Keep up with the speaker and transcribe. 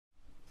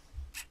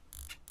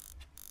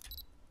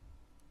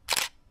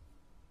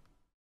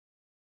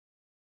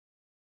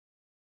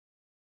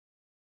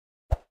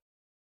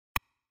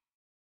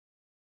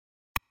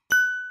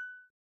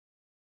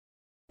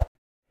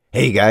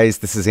Hey guys,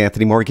 this is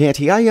Anthony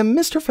Morganti. I am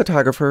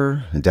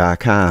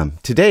MrPhotographer.com.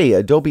 Today,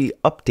 Adobe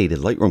updated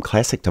Lightroom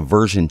Classic to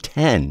version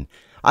 10.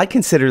 I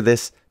consider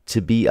this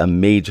to be a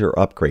major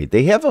upgrade.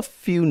 They have a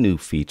few new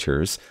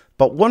features,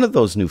 but one of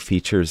those new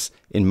features,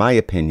 in my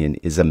opinion,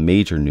 is a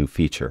major new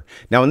feature.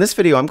 Now in this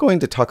video, I'm going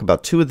to talk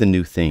about two of the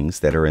new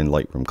things that are in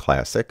Lightroom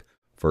Classic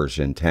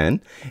version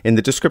 10. In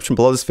the description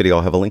below this video,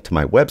 I'll have a link to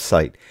my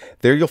website.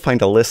 There you'll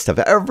find a list of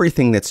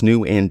everything that's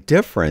new and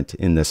different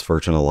in this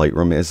version of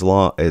Lightroom, as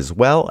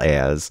well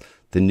as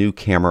the new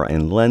camera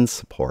and lens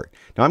support.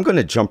 Now I'm going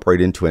to jump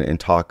right into it and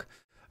talk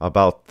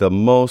about the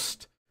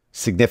most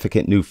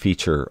significant new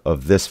feature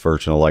of this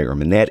version of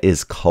Lightroom, and that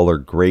is color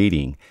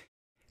grading.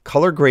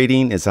 Color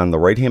grading is on the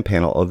right-hand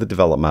panel of the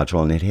Develop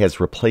module, and it has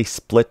replaced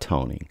split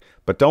toning.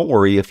 But don't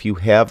worry, if you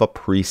have a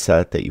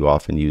preset that you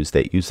often use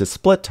that uses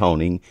split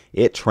toning,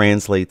 it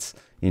translates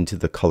into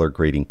the color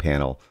grading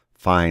panel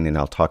fine, and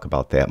I'll talk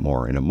about that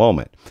more in a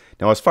moment.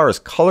 Now, as far as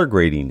color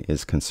grading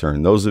is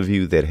concerned, those of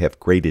you that have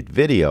graded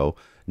video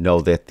know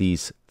that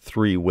these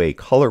three-way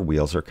color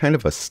wheels are kind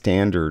of a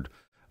standard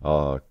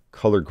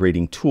color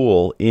grading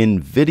tool in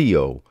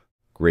video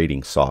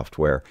grading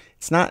software.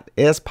 It's not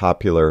as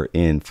popular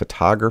in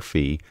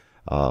photography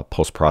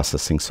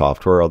post-processing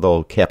software,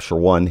 although Capture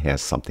One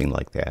has something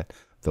like that.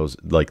 Those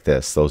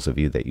of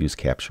you that use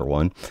Capture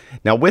One.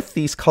 Now with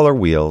these color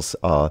wheels,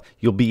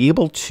 you'll be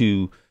able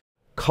to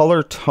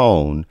color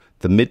tone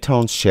the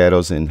midtones,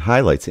 shadows, and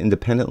highlights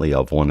independently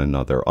of one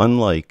another,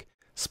 unlike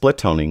split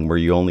toning where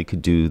you only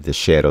could do the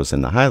shadows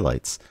and the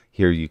highlights.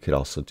 Here you could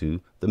also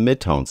do the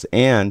midtones,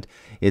 and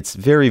it's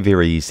very,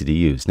 very easy to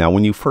use. Now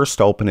when you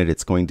first open it,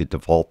 it's going to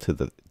default to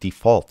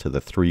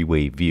the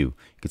three-way view.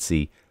 You can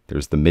see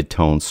there's the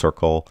midtone,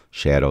 circle,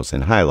 shadows,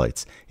 and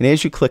highlights. And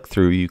as you click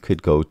through, you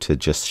could go to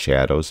just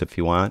shadows if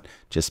you want,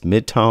 just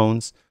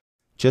midtones,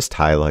 just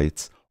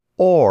highlights,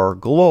 or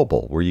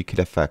global, where you could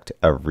affect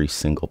every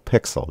single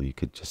pixel. You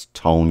could just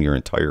tone your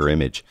entire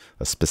image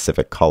a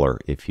specific color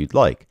if you'd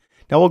like.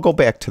 Now we'll go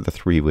back to the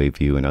three-way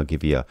view, and I'll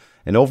give you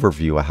an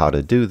overview of how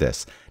to do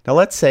this. Now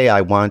let's say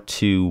I want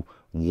to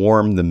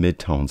warm the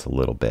midtones a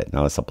little bit.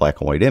 Now it's a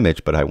black and white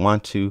image, but I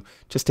want to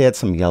just add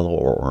some yellow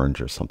or orange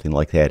or something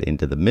like that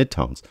into the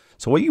midtones.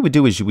 So what you would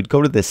do is you would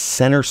go to this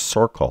center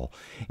circle,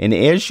 and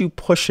as you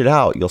push it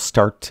out, you'll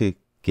start to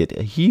get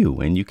a hue,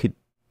 and you could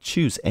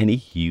choose any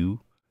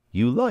hue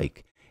you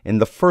like. And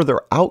the further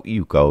out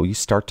you go, you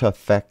start to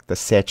affect the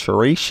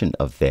saturation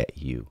of that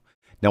hue.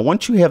 Now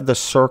once you have the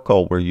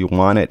circle where you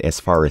want it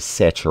as far as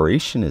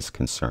saturation is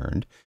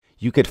concerned,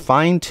 you could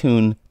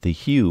fine-tune the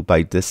hue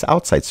by this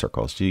outside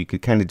circle. So you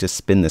could kind of just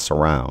spin this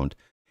around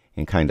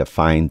and kind of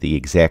find the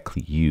exact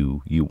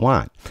hue you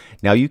want.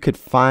 Now you could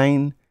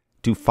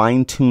do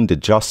fine-tuned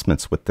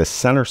adjustments with the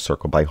center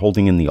circle by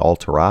holding in the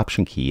Alter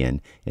Option key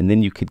and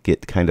then you could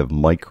get kind of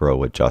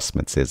micro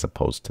adjustments as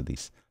opposed to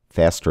these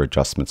faster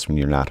adjustments when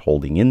you're not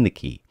holding in the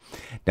key.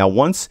 Now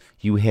once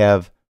you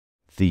have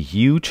the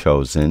hue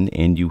chosen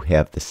and you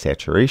have the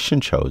saturation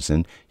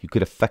chosen, you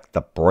could affect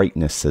the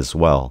brightness as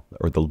well,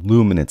 or the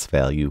luminance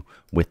value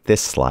with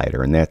this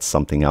slider, and that's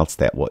something else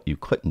that what you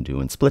couldn't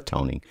do in split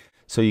toning.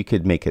 So you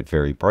could make it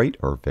very bright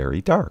or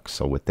very dark,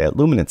 so with that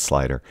luminance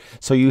slider.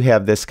 So you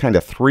have this kind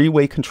of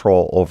three-way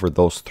control over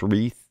those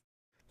three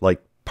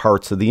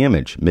parts of the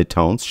image: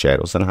 midtones,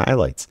 shadows, and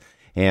highlights.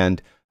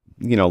 And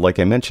you know, like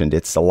I mentioned,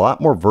 it's a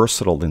lot more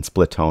versatile than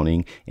split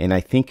toning, and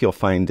I think you'll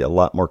find a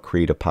lot more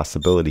creative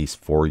possibilities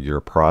for your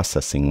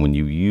processing when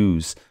you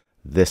use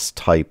this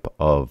type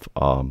of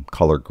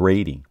color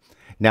grading.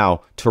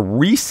 Now, to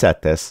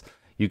reset this,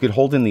 you could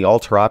hold in the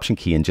Alter Option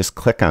key and just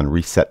click on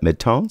Reset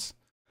Midtones.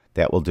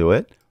 That will do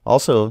it.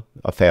 Also,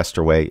 a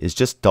faster way is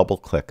just double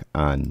click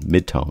on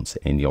midtones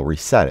and you'll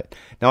reset it.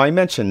 Now, I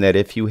mentioned that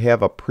if you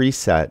have a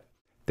preset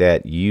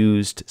that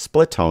used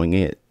split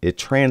toning, it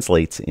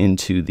translates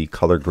into the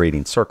color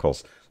grading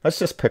circles. Let's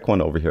just pick one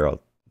over here.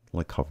 I'll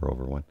hover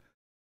over one.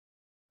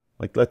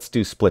 Let's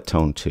do split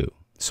tone 2.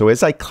 So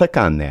as I click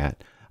on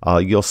that,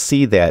 you'll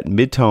see that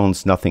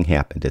midtones, nothing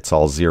happened. It's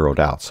all zeroed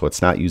out, so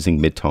it's not using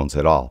midtones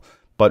at all.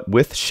 But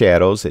with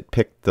shadows, it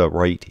picked the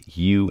right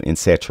hue and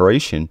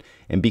saturation,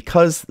 and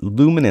because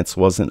luminance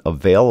wasn't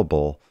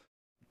available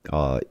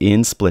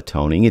in split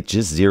toning, it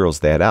just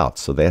zeroes that out.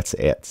 So that's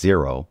at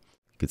 0.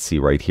 You can see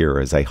right here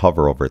as I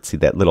hover over it, see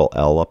that little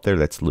L up there,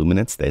 that's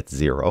luminance, that's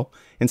 0.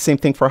 And same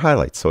thing for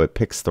highlights. So it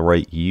picks the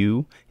right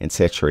hue and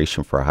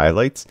saturation for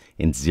highlights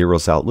and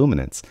zeroes out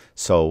luminance.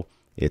 So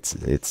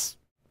it's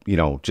you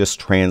know, just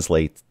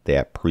translate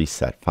that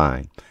preset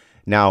fine.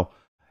 Now,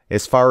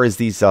 as far as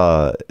these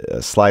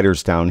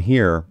sliders down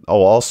here,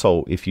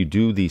 also if you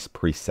do these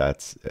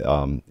presets,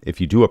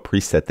 if you do a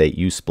preset that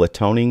use split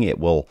toning, it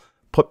will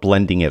put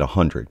blending at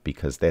 100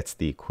 because that's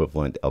the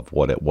equivalent of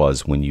what it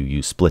was when you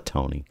use split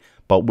toning.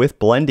 But with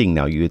blending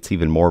now, it's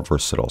even more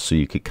versatile. So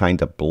you could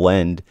kind of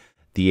blend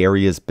the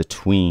areas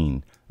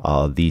between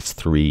these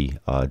three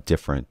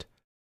different.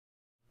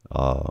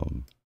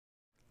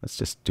 Let's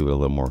just do it a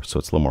little more so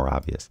it's a little more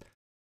obvious.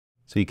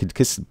 So you could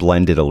just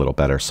blend it a little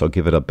better, so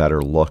give it a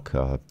better look.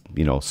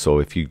 You know, so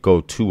if you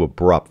go too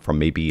abrupt from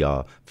maybe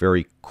a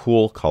very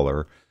cool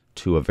color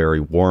to a very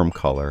warm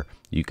color,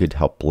 you could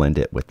help blend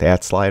it with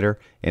that slider,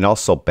 and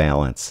also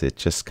balance. It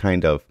just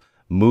kind of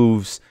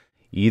moves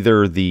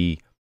either the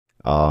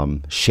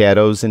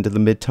shadows into the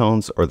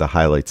midtones or the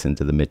highlights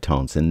into the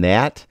midtones, and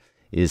that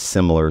is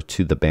similar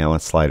to the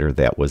balance slider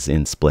that was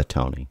in split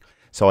toning.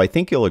 So I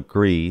think you'll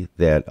agree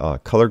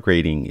that color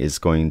grading is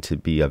going to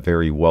be a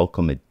very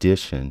welcome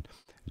addition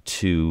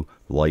to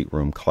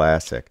Lightroom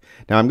Classic.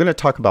 Now I'm going to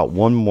talk about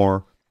one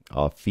more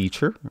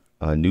feature,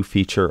 a new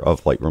feature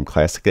of Lightroom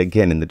Classic.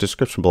 Again, in the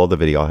description below the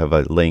video, I'll have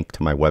a link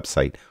to my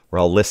website where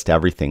I'll list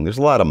everything. There's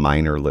a lot of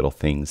minor little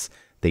things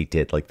they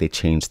did, like they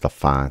changed the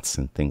fonts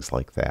and things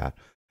like that.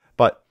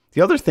 But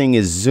the other thing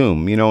is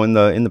zoom. You know,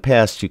 in the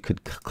past, you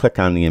could click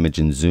on the image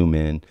and zoom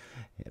in,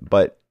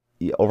 but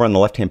over on the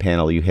left-hand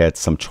panel, you had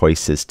some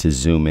choices to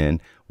zoom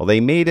in. Well, they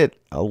made it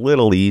a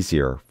little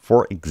easier.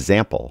 For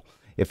example,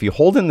 if you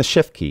hold in the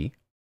Shift key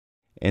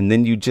and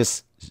then you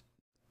just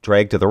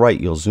drag to the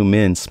right, you'll zoom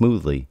in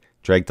smoothly.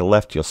 Drag to the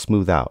left, you'll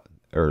smooth out,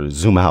 or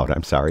zoom out,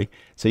 I'm sorry.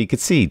 So you can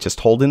see,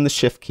 just hold in the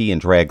Shift key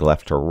and drag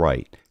left or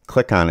right.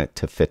 Click on it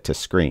to fit to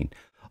screen.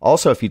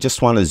 Also, if you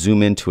just want to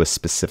zoom into a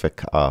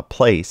specific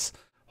place,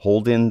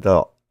 hold in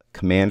the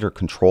Command or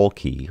Control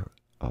key.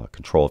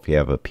 Control if you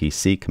have a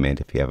PC,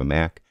 Command if you have a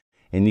Mac.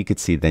 And you could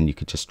see, then you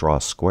could just draw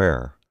a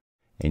square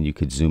and you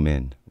could zoom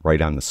in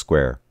right on the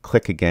square.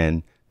 Click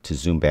again to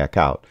zoom back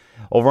out.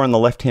 Over on the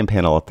left-hand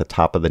panel at the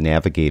top of the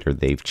navigator,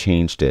 they've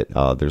changed it.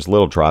 There's a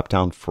little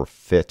drop-down for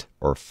fit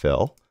or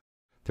fill.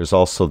 There's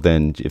also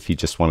then, if you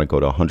just want to go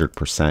to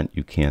 100%,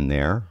 you can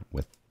there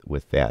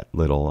with that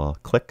little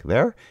click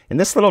there. In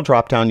this little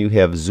drop-down, you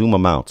have zoom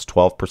amounts,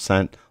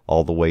 12%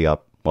 all the way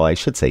up. Well, I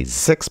should say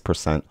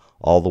 6%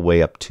 all the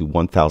way up to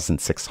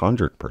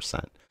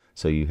 1,600%.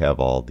 So you have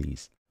all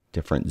these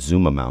different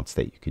zoom amounts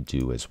that you could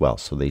do as well.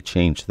 So they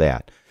changed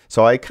that.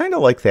 So I kind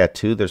of like that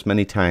too. There's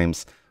many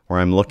times where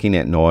I'm looking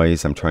at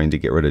noise, I'm trying to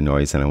get rid of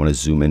noise, and I want to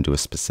zoom into a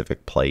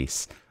specific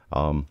place.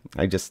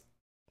 I just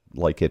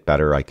like it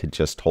better. I could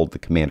just hold the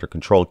Command or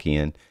Control key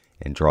in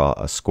and draw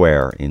a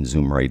square and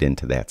zoom right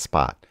into that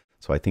spot.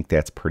 So I think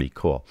that's pretty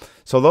cool.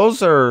 So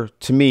those are,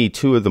 to me,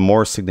 two of the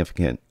more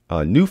significant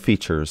new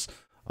features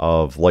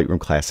of Lightroom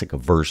Classic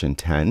version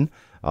 10.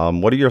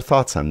 What are your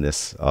thoughts on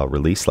this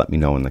release? Let me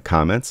know in the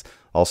comments.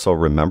 Also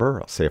remember,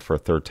 I'll say it for a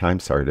third time,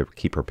 sorry to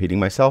keep repeating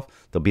myself,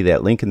 there'll be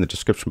that link in the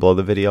description below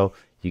the video.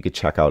 You could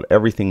check out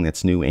everything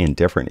that's new and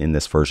different in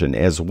this version,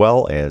 as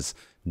well as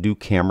new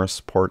camera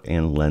support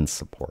and lens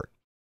support.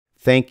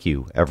 Thank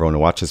you, everyone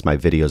who watches my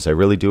videos. I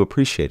really do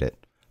appreciate it.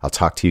 I'll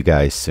talk to you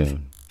guys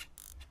soon.